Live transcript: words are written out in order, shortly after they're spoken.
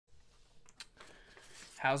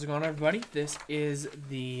How's it going, everybody? This is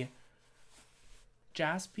the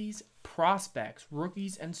Jaspy's Prospects,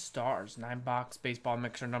 Rookies, and Stars 9-box baseball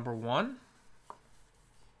mixer number 1.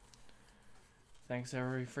 Thanks,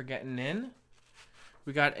 everybody, for getting in.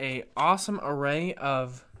 We got an awesome array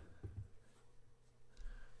of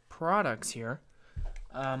products here.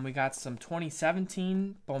 We got some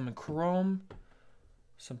 2017 Bowman Chrome,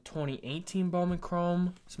 some 2018 Bowman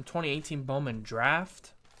Chrome, some 2018 Bowman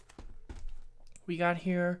Draft. We got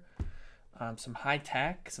here some high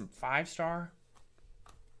tech, some 5-star.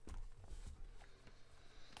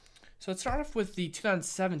 So let's start off with the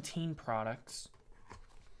 2017 products.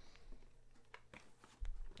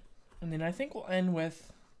 And then I think we'll end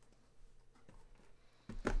with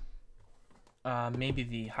maybe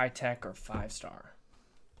the high tech or 5-star.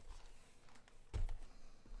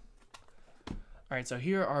 All right, so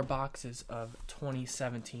here are boxes of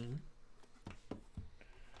 2017.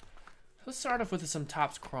 Let's start off with some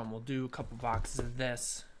Topps Chrome. We'll do a couple boxes of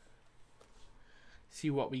this.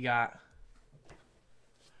 See what we got.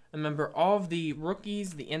 Remember, all of the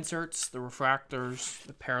rookies, the inserts, the refractors,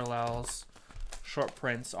 the parallels, short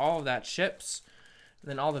prints, all of that ships.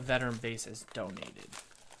 And then all the veteran bases donated.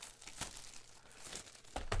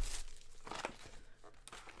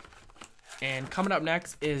 And coming up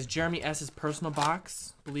next is Jeremy S.'s personal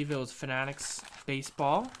box. I believe it was Fanatics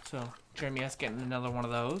Baseball. So Jeremy S. getting another one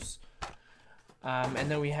of those. And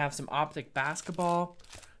then we have some Optic Basketball.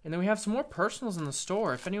 And then we have some more personals in the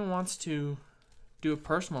store. If anyone wants to do a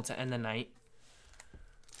personal to end the night.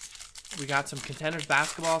 We got some Contenders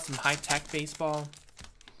Basketball, some high-tech baseball.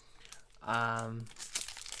 We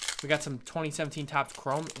got some 2017 Topps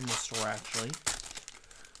Chrome in the store, actually.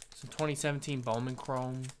 Some 2017 Bowman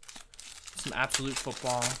Chrome. Some Absolute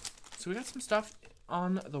Football. So we got some stuff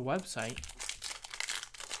on the website.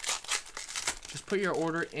 Just put your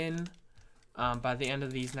order in by the end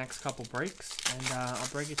of these next couple breaks, and I'll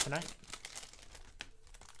break it tonight.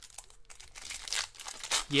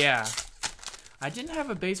 Yeah, I didn't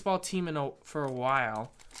have a baseball team for a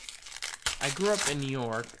while. I grew up in New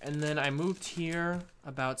York, and then I moved here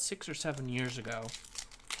about 6 or 7 years ago.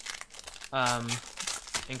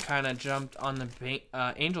 And kind of jumped on the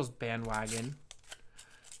Angels bandwagon.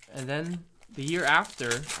 And then the year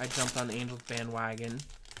after I jumped on the Angels bandwagon,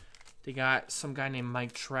 they got some guy named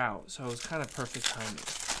Mike Trout, so it was kind of perfect timing.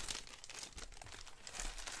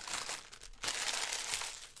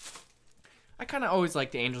 I kind of always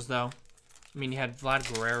liked the Angels, though. I mean, you had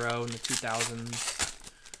Vlad Guerrero in the 2000s.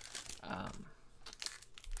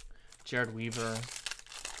 Jared Weaver.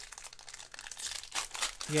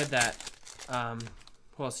 You had that...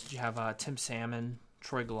 who else did you have? Tim Salmon,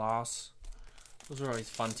 Troy Glaus. Those were always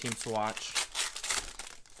fun teams to watch.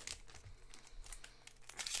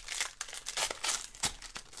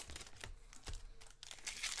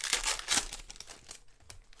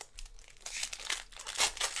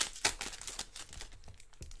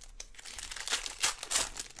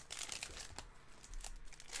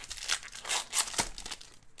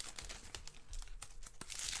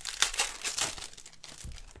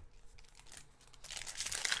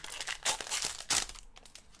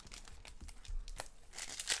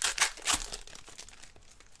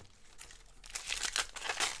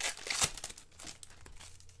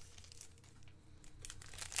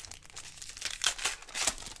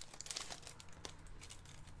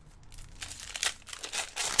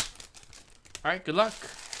 All right, good luck.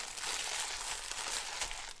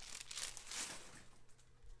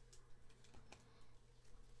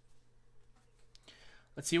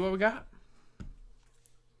 Let's see what we got.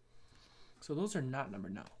 So those are not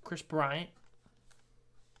numbered now. Chris Bryant.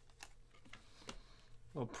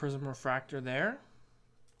 Little prism refractor there.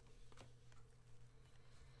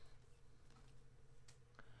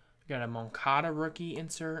 We got a Moncada rookie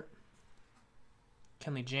insert.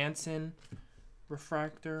 Kenley Jansen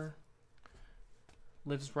refractor.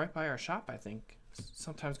 Lives right by our shop, I think.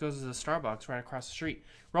 Sometimes goes to the Starbucks right across the street.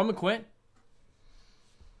 Roman Quinn.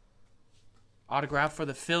 Autograph for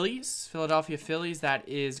the Phillies. Philadelphia Phillies. That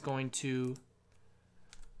is going to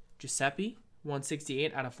Jaspy.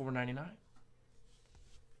 168 out of 499.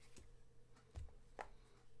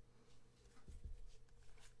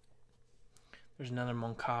 There's another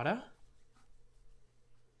Moncada.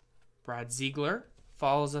 Brad Ziegler.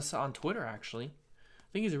 Follows us on Twitter, actually. I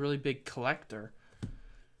think he's a really big collector.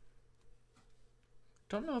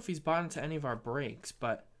 Don't know if he's bought into any of our breaks,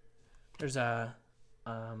 but there's a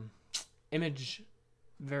image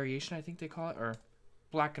variation, I think they call it, or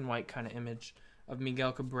black and white kind of image of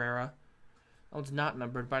Miguel Cabrera. That one's not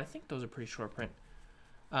numbered, but I think those are pretty short print.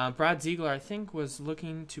 Brad Ziegler, I think, was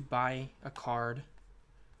looking to buy a card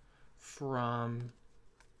from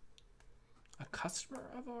a customer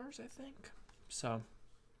of ours, I think. So,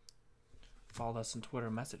 follow us on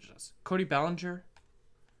Twitter, message us. Cody Bellinger.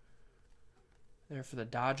 There for the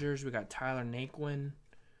Dodgers. We got Tyler Naquin.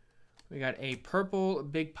 We got a purple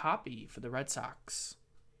Big Poppy for the Red Sox.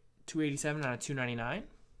 287 out of 299.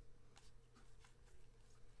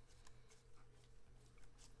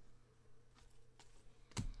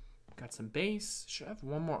 Got some base. Should have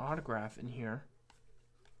one more autograph in here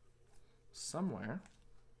somewhere.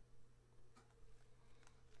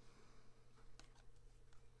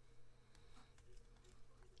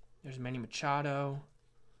 There's Manny Machado.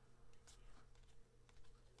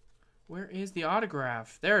 Where is the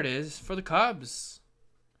autograph? There it is for the Cubs.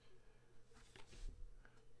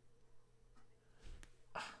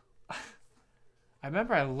 I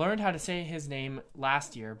remember I learned how to say his name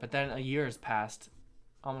last year, but then a year has passed.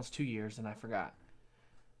 Almost 2 years, and I forgot.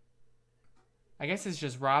 I guess it's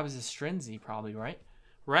just Rob Zastrinzi, probably, right?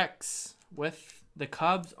 Rex with the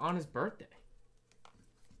Cubs on his birthday.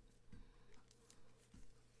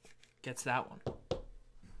 Gets that one.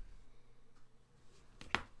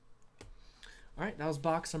 All right, that was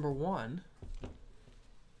box number 1.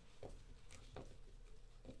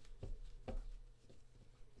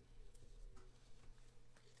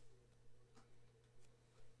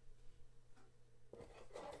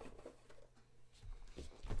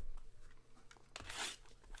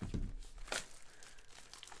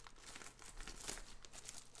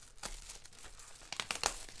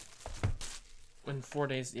 In 4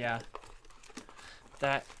 days, yeah.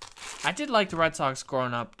 That I did like the Red Sox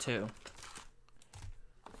growing up too.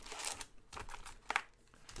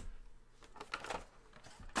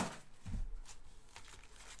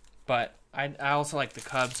 But I also like the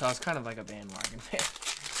Cubs, so I was kind of like a bandwagon fan.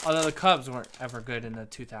 Although the Cubs weren't ever good in the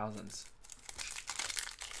 2000s.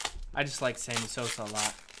 I just like Sammy Sosa a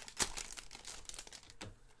lot.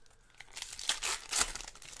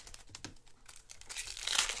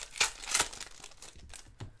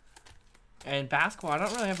 And basketball, I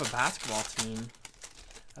don't really have a basketball team.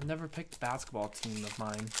 I've never picked a basketball team of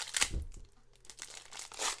mine.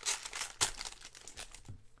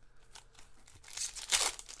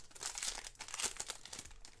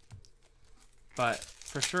 But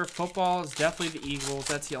for sure, football is definitely the Eagles.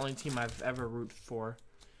 That's the only team I've ever rooted for.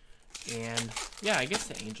 And yeah, I guess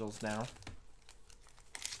the Angels now.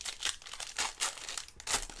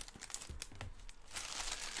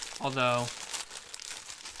 Although,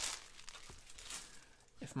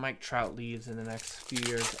 if Mike Trout leaves in the next few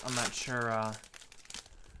years, I'm not sure.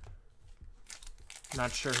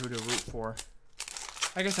 Not sure who to root for.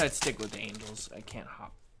 I guess I'd stick with the Angels. I can't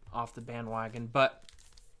hop off the bandwagon, but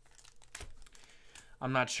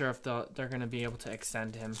I'm not sure if they're going to be able to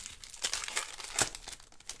extend him.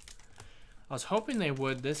 I was hoping they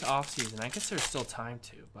would this offseason. I guess there's still time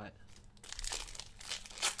to, but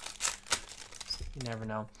you never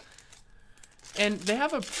know. And they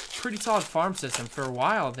have a pretty solid farm system. For a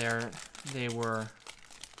while there, they were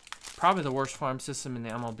probably the worst farm system in the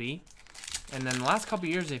MLB. And then the last couple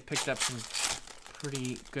of years, they've picked up some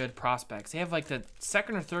pretty good prospects. They have like the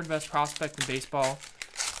second or third best prospect in baseball,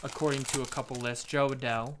 according to a couple lists. Joe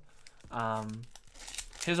Adell.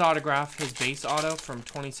 His autograph, his base auto from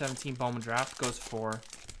 2017 Bowman Draft goes for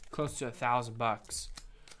close to $1,000.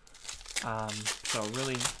 So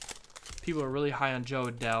really, people are really high on Joe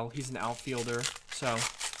Adell. He's an outfielder, so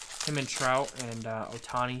him and Trout and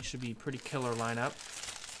Ohtani should be pretty killer lineup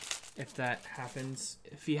if that happens.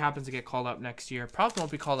 If he happens to get called up next year, probably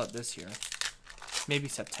won't be called up this year. Maybe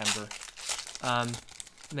September. And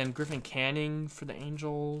then Griffin Canning for the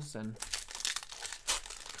Angels and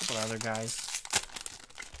a couple other guys.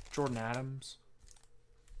 Jordan Adams.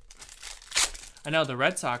 I know the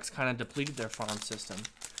Red Sox kind of depleted their farm system.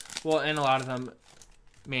 Well, and a lot of them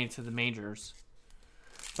made it to the majors.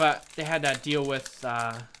 But they had that deal with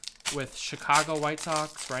Chicago White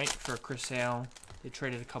Sox, right, for Chris Sale. They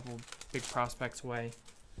traded a couple big prospects away.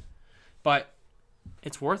 But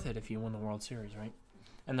it's worth it if you win the World Series, right?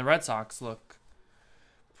 And the Red Sox look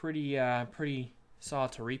pretty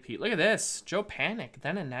solid to repeat. Look at this. Joe Panic,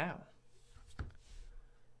 then and now.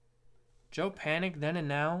 Joe Panic, then and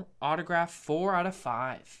now. Autograph 4 out of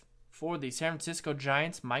 5 for the San Francisco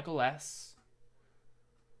Giants, Michael S.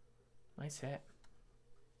 Nice hit.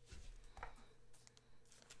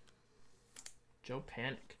 Joe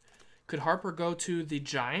Panic. Could Harper go to the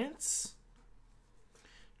Giants?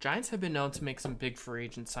 Giants have been known to make some big free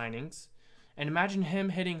agent signings. And imagine him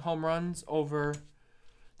hitting home runs over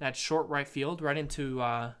that short right field right into,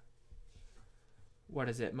 what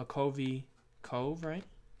is it, McCovey Cove, right?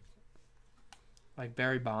 Like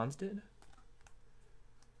Barry Bonds did.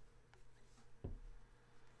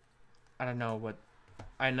 I don't know what.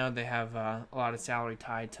 I know they have a lot of salary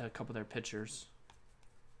tied to a couple of their pitchers.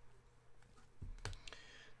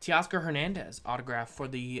 Teoscar Hernandez autograph for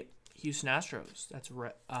the Houston Astros. That's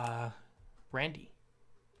Randy.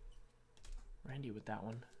 Randy with that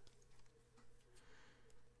one.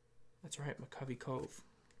 That's right, McCovey Cove.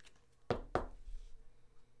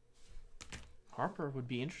 Harper would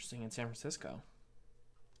be interesting in San Francisco.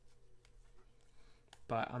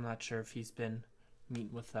 But I'm not sure if he's been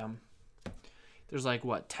meeting with them. There's like,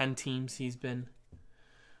 what, 10 teams he's been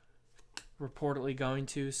reportedly going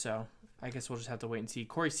to. So I guess we'll just have to wait and see.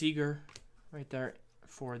 Corey Seager right there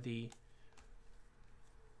for the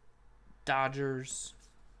Dodgers.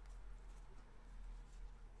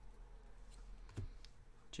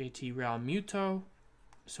 JT Realmuto.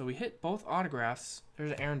 So we hit both autographs.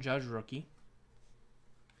 There's an Aaron Judge rookie.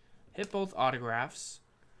 Hit both autographs.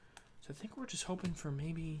 So I think we're just hoping for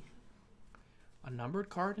maybe a numbered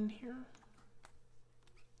card in here.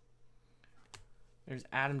 There's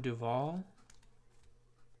Adam Duvall.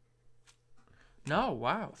 No,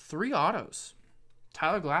 wow. 3 autos.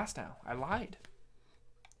 Tyler Glasnow. I lied.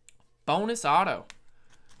 Bonus auto.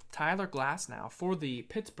 Tyler Glasnow for the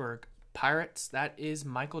Pittsburgh Pirates. That is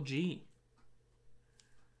Michael G.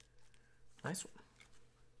 Nice one.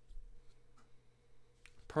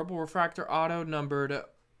 Purple refractor auto numbered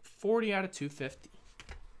 40 out of 250.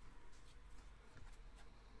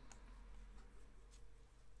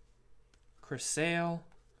 Chris Sale.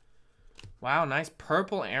 Wow, nice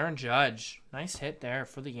purple Aaron Judge. Nice hit there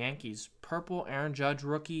for the Yankees. Purple Aaron Judge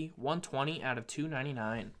rookie, 120 out of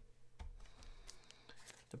 299.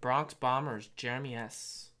 The Bronx Bombers, Jeremy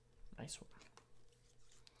S. Nice one.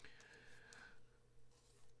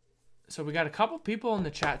 So we got a couple people in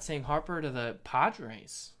the chat saying Harper to the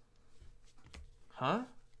Padres. Huh?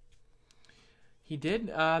 He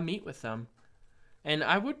did meet with them. And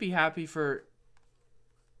I would be happy for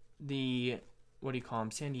the, what do you call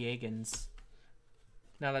them, San Diegans.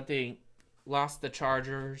 Now that they lost the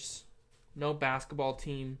Chargers, no basketball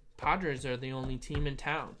team, Padres are the only team in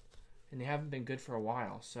town. And they haven't been good for a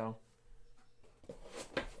while, so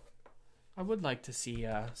I would like to see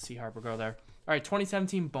Harper go there. All right,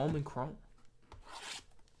 2017 Bowman Chrome.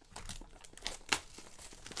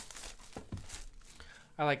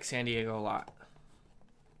 I like San Diego a lot.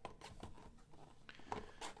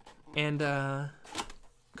 And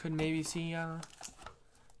could maybe see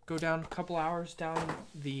go down a couple hours down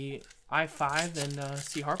the I-5 and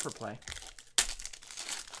see Harper play.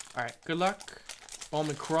 All right, good luck.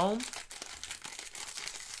 Bowman Chrome.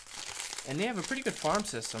 And they have a pretty good farm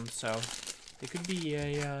system, so they could be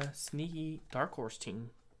a sneaky dark horse team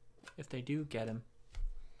if they do get him.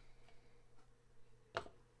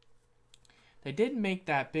 They did make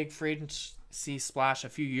that big free agency splash a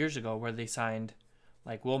few years ago where they signed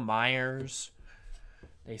like Will Myers.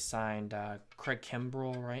 They signed Craig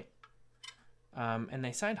Kimbrell, right? And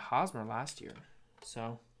they signed Hosmer last year.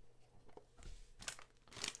 So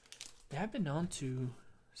they have been known to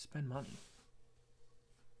spend money.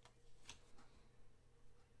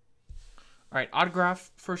 All right,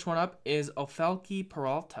 autograph, first one up is Ofelky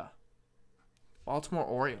Peralta. Baltimore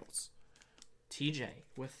Orioles. TJ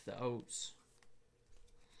with the O's.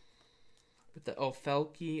 With the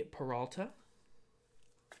Ofelky Peralta.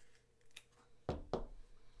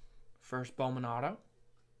 First Bowman auto.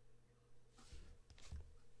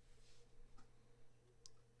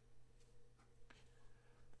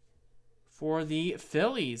 For the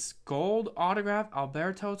Phillies, gold autograph,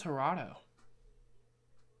 Alberto Torrado.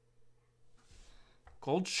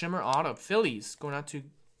 Gold shimmer auto. Phillies going out to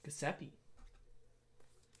Jaspy.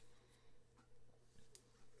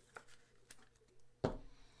 That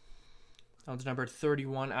one's numbered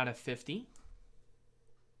 31 out of 50.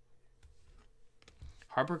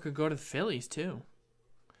 Harper could go to the Phillies too.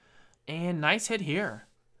 And nice hit here.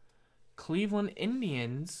 Cleveland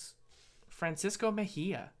Indians, Francisco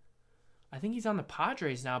Mejia. I think he's on the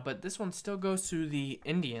Padres now, but this one still goes to the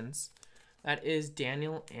Indians. That is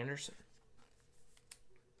Daniel Anderson.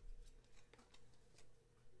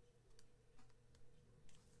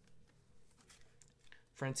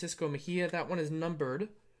 Francisco Mejia, that one is numbered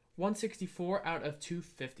 164 out of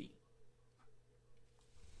 250.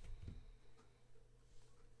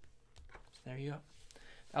 There you go.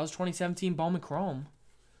 That was 2017 Bowman Chrome.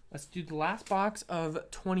 Let's do the last box of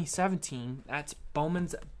 2017. That's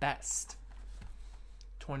Bowman's Best.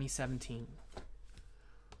 2017.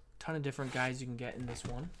 Ton of different guys you can get in this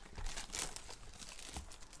one.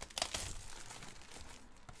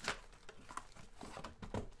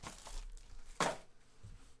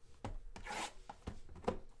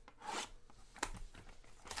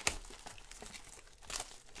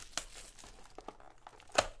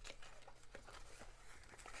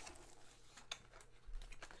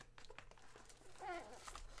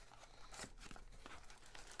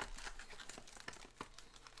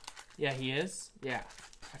 Yeah, he is. Yeah.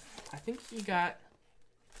 I think he got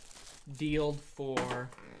dealed for...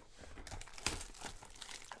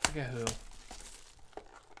 I forget who.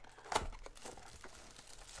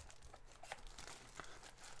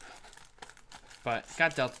 But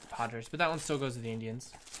got dealt to the Padres. But that one still goes to the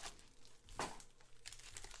Indians.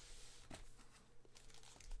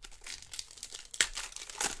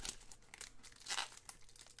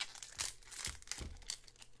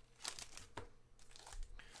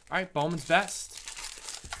 All right, Bowman's Best.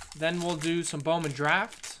 Then we'll do some Bowman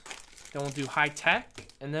Draft. Then we'll do High Tech.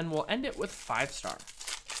 And then we'll end it with 5-star.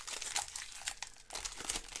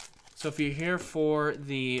 So if you're here for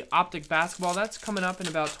the Optic Basketball, that's coming up in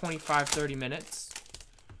about 25-30 minutes.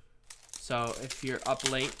 So if you're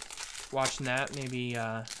up late watching that, maybe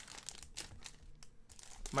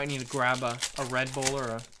might need to grab a Red Bull or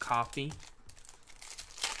a coffee.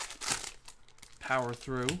 Power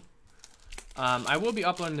through. I will be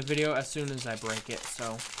uploading the video as soon as I break it,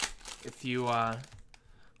 so if you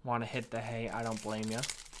want to hit the hay, I don't blame you.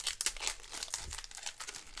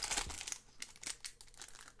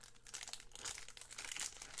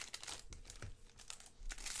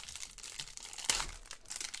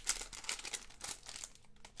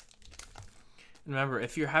 Remember,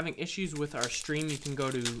 if you're having issues with our stream, you can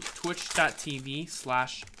go to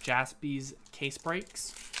twitch.tv/Jaspy's Case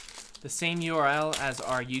Breaks. The same URL as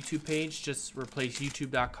our YouTube page, just replace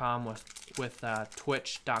youtube.com with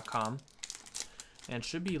twitch.com. And it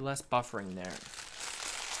should be less buffering there.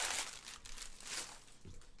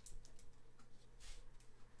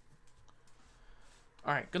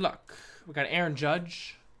 All right, good luck. We got Aaron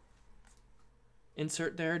Judge.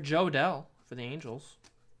 Insert there. Joe Dell for the Angels.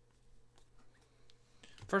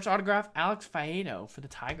 First autograph, Alex Faedo for the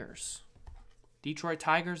Tigers. Detroit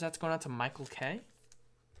Tigers, that's going out to Michael K.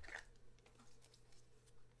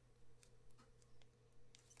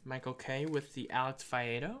 Michael K with the Alex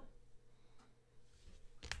Faedo.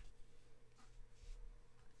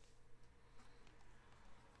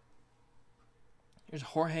 Here's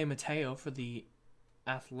Jorge Mateo for the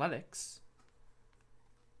Athletics.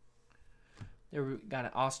 There we got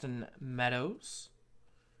an Austin Meadows.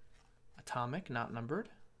 Atomic, not numbered.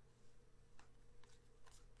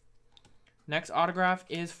 Next autograph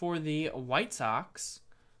is for the White Sox,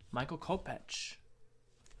 Michael Kopech.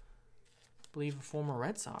 I believe a former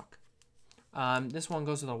Red Sox. This one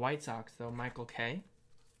goes to the White Sox, though, Michael K.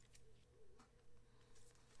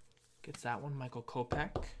 Gets that one, Michael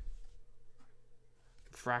Kopech.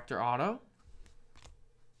 Fractor Auto.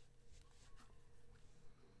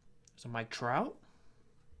 There's a Mike Trout.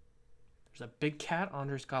 There's a Big Cat,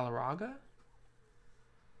 Andres Galarraga.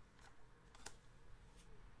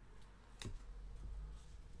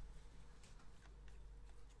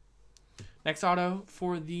 Next auto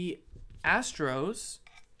for the Astros,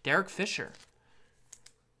 Derek Fisher.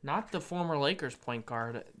 Not the former Lakers point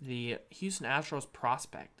guard, the Houston Astros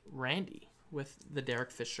prospect, Randy, with the Derek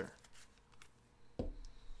Fisher.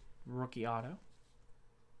 Rookie auto.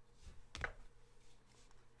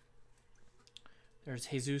 There's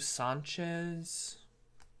Jesus Sanchez.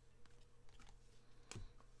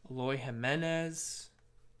 Eloy Jimenez.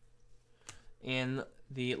 And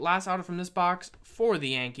the last auto from this box for the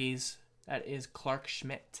Yankees, that is Clark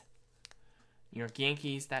Schmidt. New York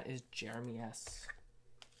Yankees, that is Jeremy S.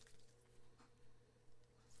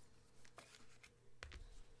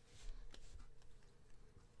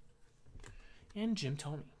 And Jim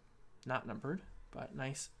Toney. Not numbered, but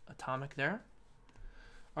nice atomic there.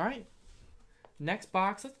 All right. Next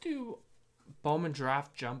box, let's do Bowman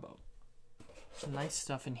Draft Jumbo. Some nice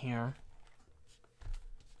stuff in here.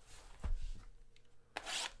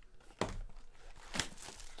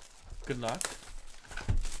 Good luck.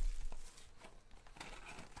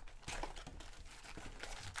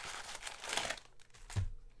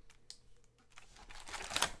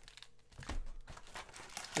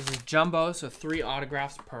 This is jumbo, so 3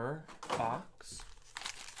 autographs per box.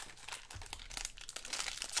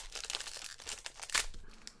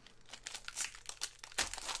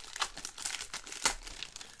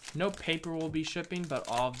 No paper will be shipping, but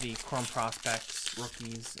all of the Chrome Prospects,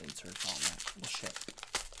 rookies, inserts, all that will ship.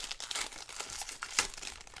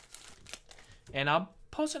 And I'll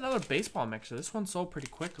post another baseball mixer. This one sold pretty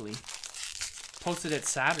quickly. Posted it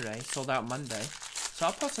Saturday, sold out Monday. So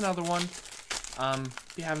I'll post another one.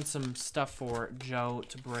 Be having some stuff for Joe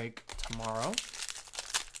to break tomorrow.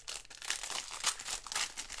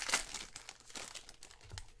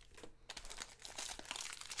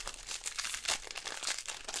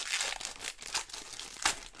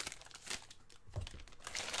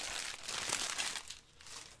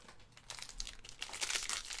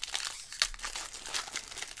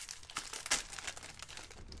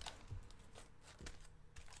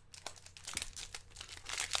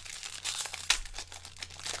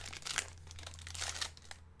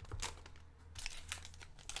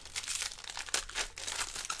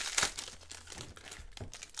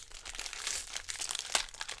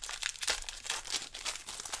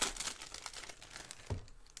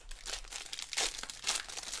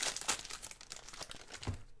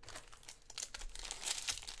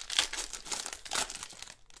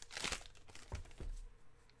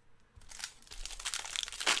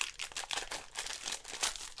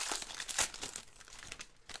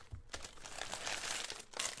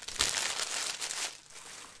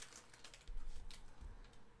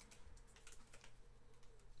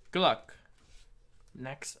 Good luck.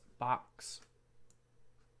 Next box.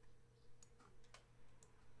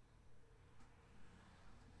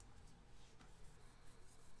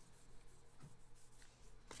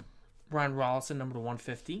 Ryan Rollison, number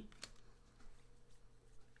 150.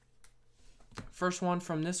 First one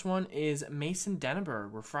from this one is Mason Denneberg,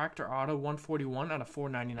 refractor auto 141 out of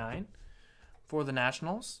 499 for the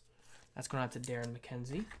Nationals. That's going out to Darren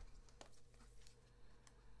McKenzie.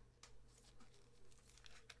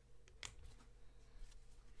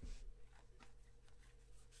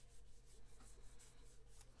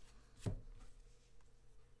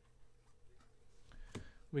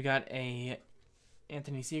 We got a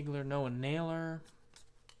Anthony Ziegler, Noah Naylor.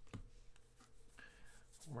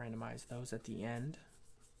 Randomize those at the end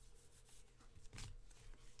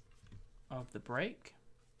of the break.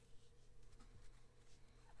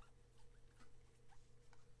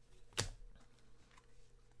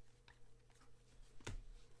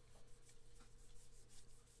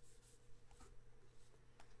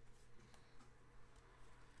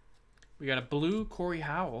 We got a blue Corey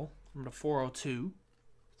Howell, number 402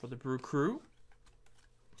 for the Brew Crew.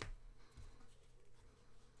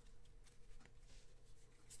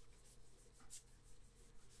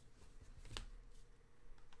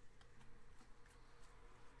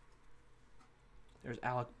 There's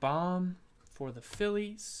Alec Baum for the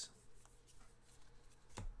Phillies.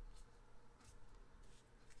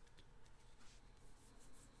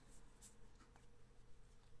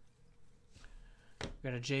 We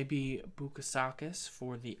got a JB Bukasakis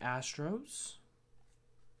for the Astros.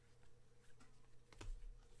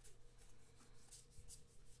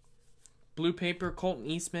 Blue paper Colton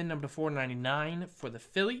Eastman, number 499 for the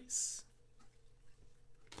Phillies.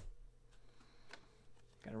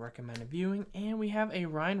 Got a recommended viewing. And we have a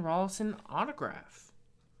Ryan Rollison autograph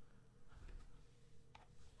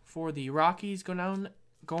for the Rockies going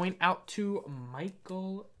out to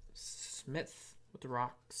Michael Smith with the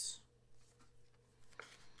Rocks.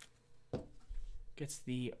 Gets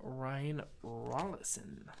the Ryan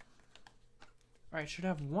Rollison. All right, should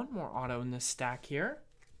have one more auto in this stack here.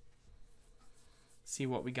 See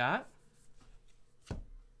what we got.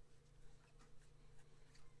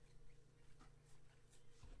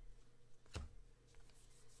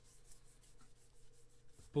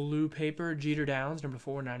 Blue paper, Jeter Downs, number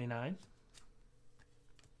 499.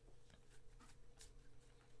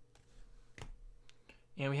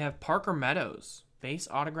 And we have Parker Meadows, base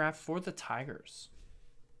autograph for the Tigers.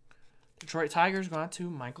 Detroit Tigers going out to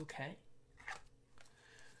Michael K.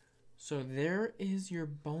 So there is your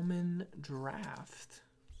Bowman draft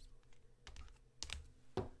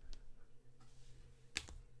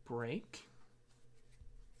break.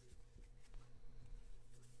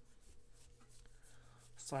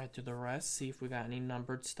 Slide through the rest, see if we got any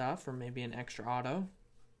numbered stuff or maybe an extra auto.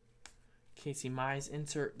 Casey Mize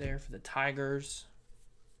insert there for the Tigers.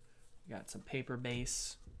 We got some paper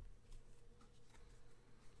base.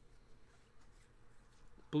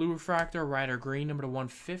 Blue refractor, Ryder Green, number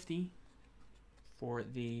 150 for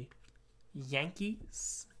the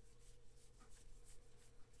Yankees.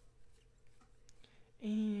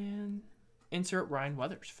 And insert Ryan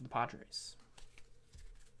Weathers for the Padres.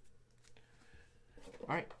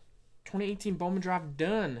 All right, 2018 Bowman Draft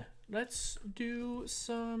done. Let's do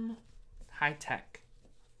some high tech.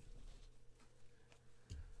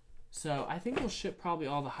 So I think we'll ship probably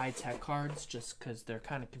all the high tech cards just because they're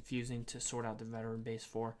kind of confusing to sort out the veteran base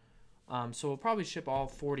for. So we'll probably ship all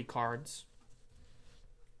 40 cards.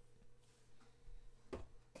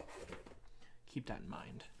 Keep that in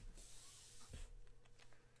mind.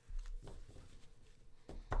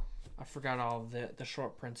 I forgot all the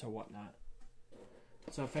short prints or whatnot.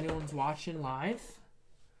 So if anyone's watching live,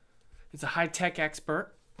 it's a high-tech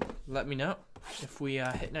expert, let me know if we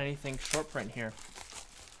hitting anything short print here.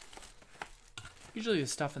 Usually the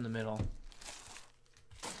stuff in the middle.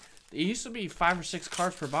 It used to be 5 or 6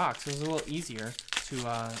 cards per box. It was a little easier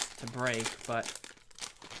to break, but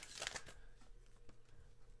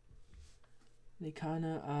they kind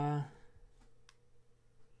of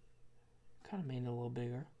made it a little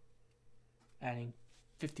bigger, adding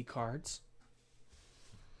 50 cards.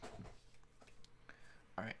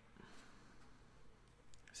 All right.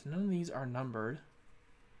 So none of these are numbered,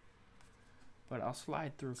 but I'll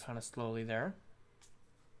slide through kind of slowly there.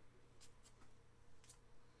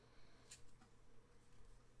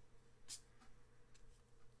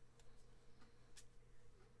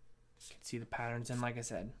 You can see the patterns, and like I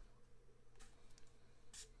said,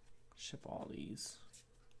 ship all these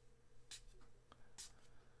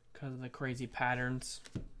because of the crazy patterns.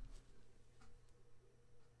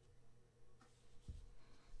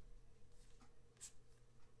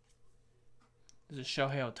 This is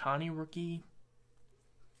Shohei Ohtani rookie.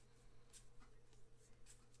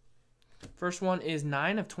 First one is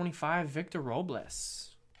 9/25, Victor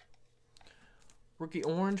Robles. Rookie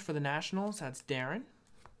orange for the Nationals, that's Darren.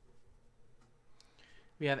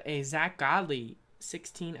 We have a Zach Godley,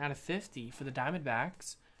 16/50 for the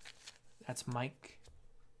Diamondbacks. That's Mike.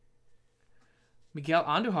 Miguel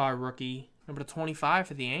Andujar rookie, number 25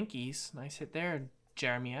 for the Yankees. Nice hit there,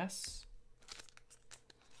 Jeremy S.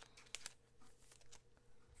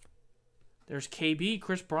 There's KB,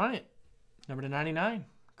 Chris Bryant, number 99,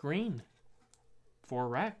 green. For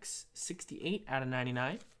Rex,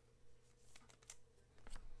 68/99.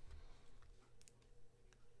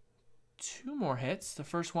 Two more hits. The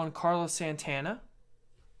first one, Carlos Santana,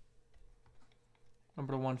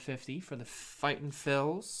 number 150 for the Fightin'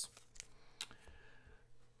 Phils.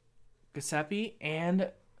 Jaspy,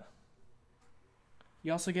 and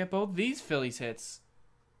you also get both these Phillies hits.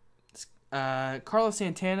 Carlos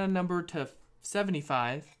Santana, number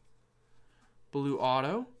 /75, blue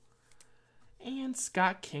auto. And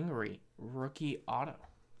Scott Kingery, rookie auto.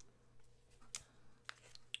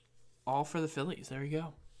 All for the Phillies. There you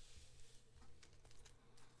go.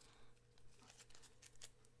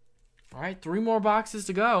 All right, 3 more boxes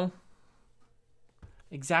to go.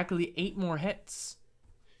 Exactly 8 more hits.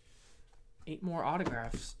 8 more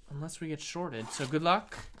autographs, unless we get shorted. So good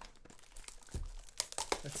luck.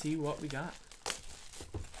 Let's see what we got.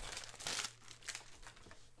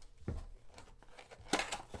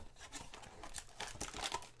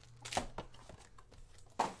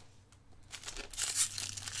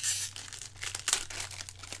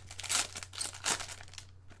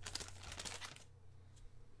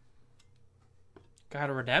 Got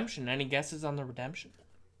a redemption. Any guesses on the redemption?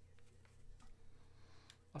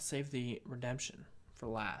 I'll save the redemption for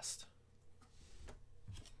last.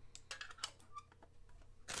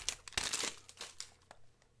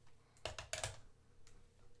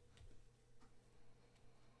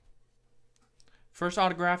 First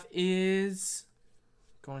autograph is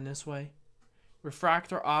going this way.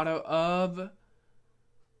 Refractor auto of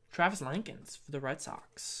Travis Lankins for the Red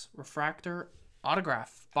Sox. Refractor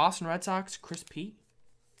autograph. Boston Red Sox, Chris P.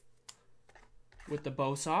 With the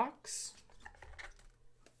Bo Sox.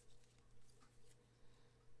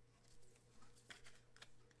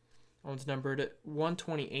 One's numbered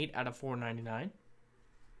 128/499.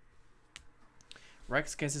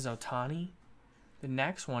 Rex guesses Ohtani. The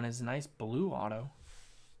next one is a nice blue auto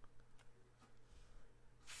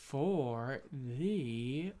for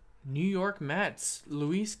the New York Mets.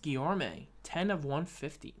 Luis Guillorme,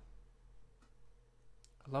 10/150.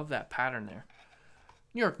 I love that pattern there.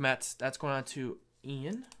 New York Mets, that's going on to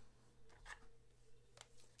Ian.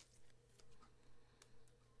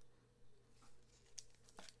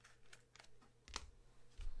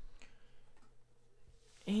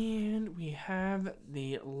 And we have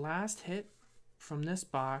the last hit from this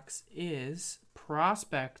box is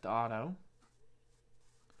Prospect Auto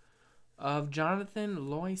of Jonathan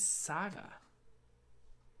Loisaga.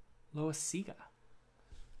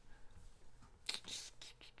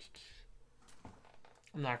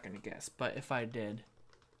 I'm not going to guess, but if I did,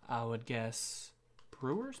 I would guess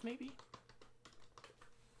Brewers, maybe?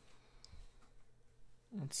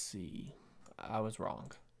 Let's see. I was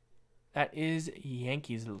wrong. That is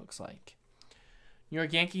Yankees, it looks like. New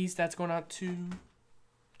York Yankees, that's going out to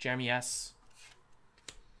Jeremy S.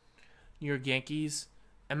 New York Yankees,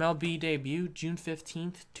 MLB debut, June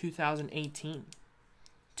 15th, 2018.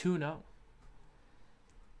 2-0.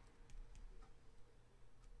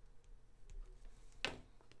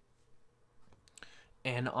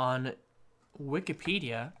 And on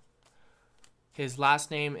Wikipedia, his last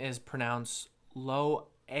name is pronounced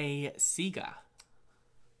Loisaga.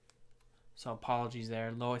 So apologies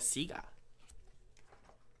there, Loisaga.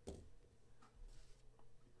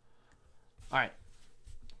 All right.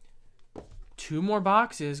 2 more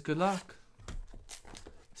boxes. Good luck.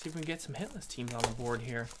 See if we can get some hitless teams on the board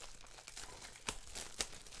here.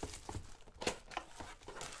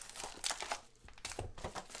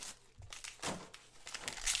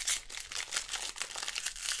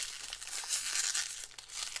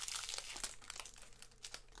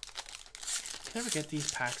 Never get these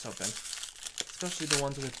packs open, especially the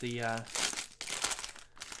ones with the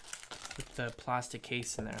plastic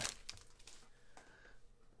case in there.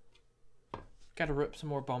 Got to rip some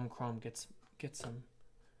more Bowman Chrome, get some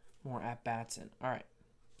more at bats in. All right.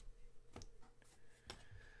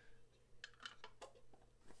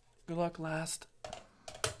 Good luck. Last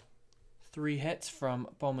 3 hits from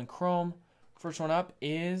Bowman Chrome. First one up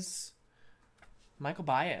is Michael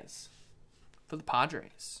Baez for the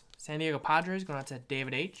Padres. San Diego Padres going out to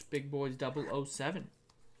David H. Big Boys 007.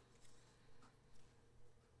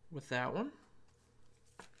 With that one.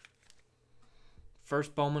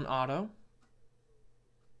 First Bowman auto.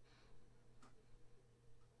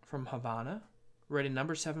 From Havana. Rated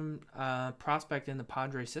number 7 prospect in the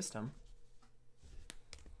Padres system.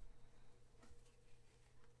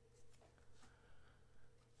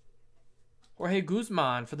 Jorge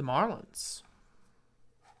Guzman for the Marlins.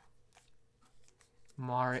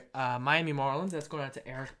 Miami Marlins. That's going out to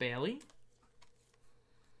Eric Bailey.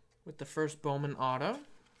 With the first Bowman auto.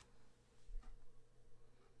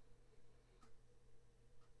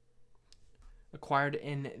 Acquired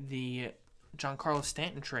in the Giancarlo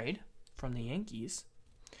Stanton trade from the Yankees.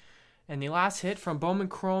 And the last hit from Bowman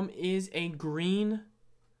Chrome is a green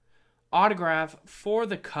autograph for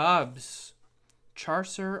the Cubs.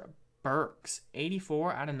 Charcer Burks,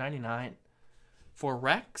 84 out of 99. For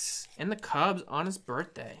Rex and the Cubs on his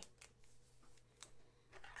birthday.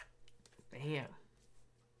 Bam.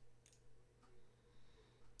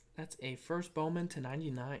 That's a first Bowman to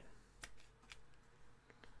 99.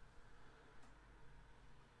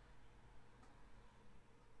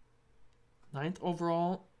 Ninth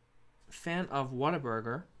overall fan of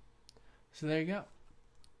Whataburger. So there you go.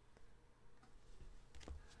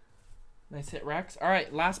 Nice hit, Rex. All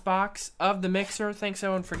right, last box of the mixer. Thanks,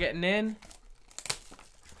 everyone, for getting in.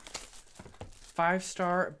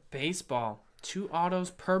 5-star baseball. 2 autos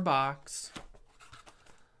per box.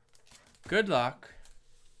 Good luck.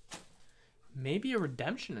 Maybe a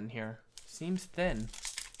redemption in here. Seems thin.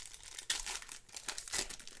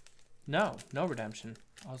 No redemption.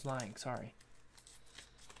 I was lying. Sorry.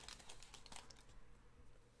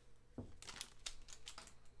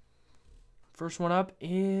 First one up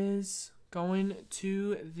is going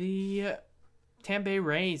to the Tampa Bay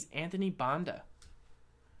Rays, Anthony Banda.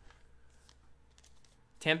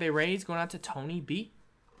 Tampa Bay Rays going out to Tony B,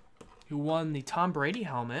 who won the Tom Brady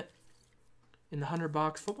helmet in the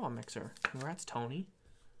 100-box football mixer. Congrats, Tony.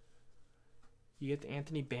 You get the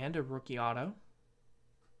Anthony Banda rookie auto.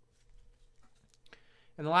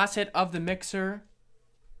 And the last hit of the mixer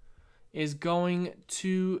is going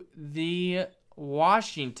to the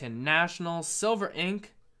Washington Nationals Silver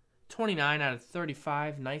Ink, 29 out of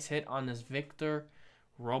 35. Nice hit on this Victor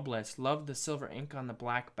Robles. Love the silver ink on the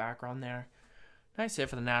black background there. Nice hit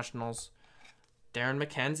for the Nationals. Darren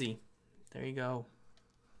McKenzie. There you go.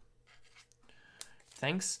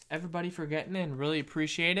 Thanks, everybody, for getting in. Really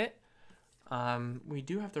appreciate it. We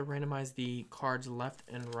do have to randomize the cards left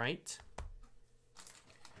and right.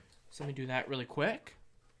 So let me do that really quick.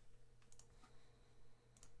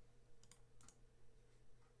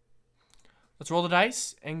 Let's roll the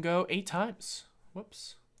dice and go 8 times.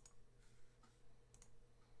 Whoops.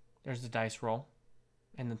 There's the dice roll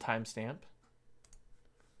and the timestamp.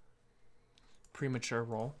 Premature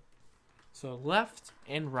roll. So left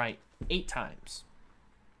and right 8 times.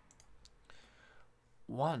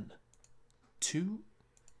 1, 2,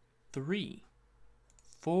 3,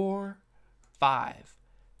 4, 5,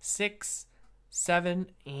 6, 7,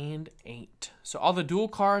 and 8. So all the dual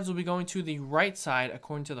cards will be going to the right side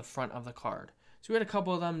according to the front of the card. So we had a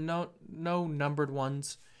couple of them, no numbered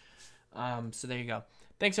ones. So there you go.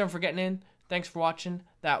 Thanks everyone for getting in. Thanks for watching.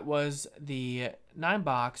 That was the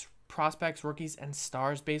 9-box Prospects, Rookies, and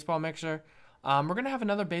Stars baseball mixer. We're going to have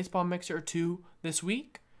another baseball mixer or 2 this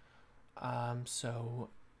week. So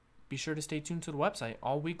be sure to stay tuned to the website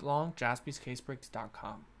all week long,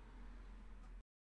 jaspyscasebreaks.com.